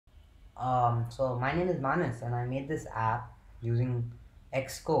So my name is Manas and I made this app using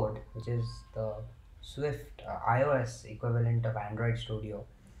Xcode, which is the Swift iOS equivalent of Android Studio,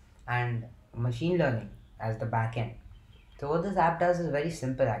 and machine learning as the backend. So what this app does is very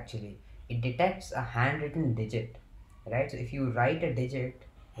simple actually. It detects a handwritten digit, right? So if you write a digit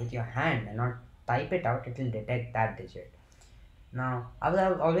with your hand and not type it out, it will detect that digit. Now, I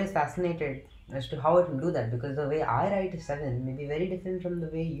was always fascinated as to how it will do that, because the way I write a 7 may be very different from the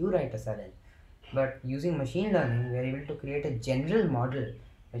way you write a 7. But using machine learning, we are able to create a general model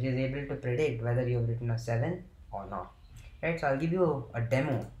which is able to predict whether you have written a 7 or not. Right, so I'll give you a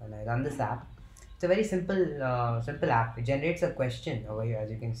demo when I run this app. It's a very simple app. It generates a question over here, as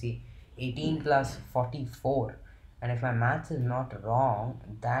you can see, 18 plus 44. And if my maths is not wrong,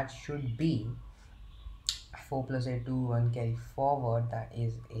 that should be 4 plus 8, 2, 1 carry forward, that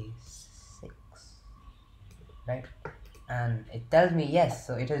is a 6, right? And it tells me yes,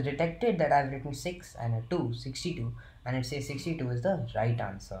 so it has detected that I've written 6 and a 2, 62, and it says 62 is the right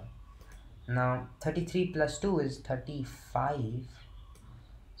answer. Now 33 plus 2 is 35,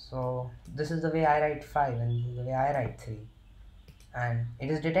 so this is the way I write 5 and this is the way I write 3, and it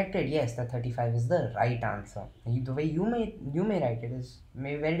is detected yes that 35 is the right answer. The way you may write it is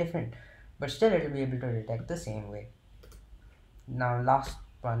maybe very different, but still it will be able to detect the same way. Now last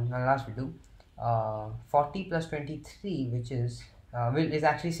we do 40 plus 23, which is is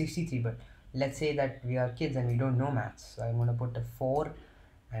actually 63, but let's say that we are kids and we don't know maths, so I'm going to put a 4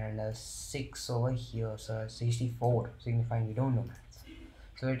 and a 6 over here, so 64, signifying we don't know maths.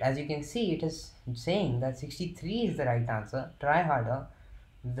 So as you can see, it is saying that 63 is the right answer. Try harder.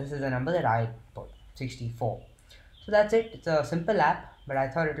 This is the number that I put, 64. So that's it. It's a simple app, but I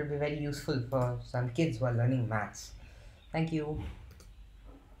thought it would be very useful for some kids who are learning maths. Thank you.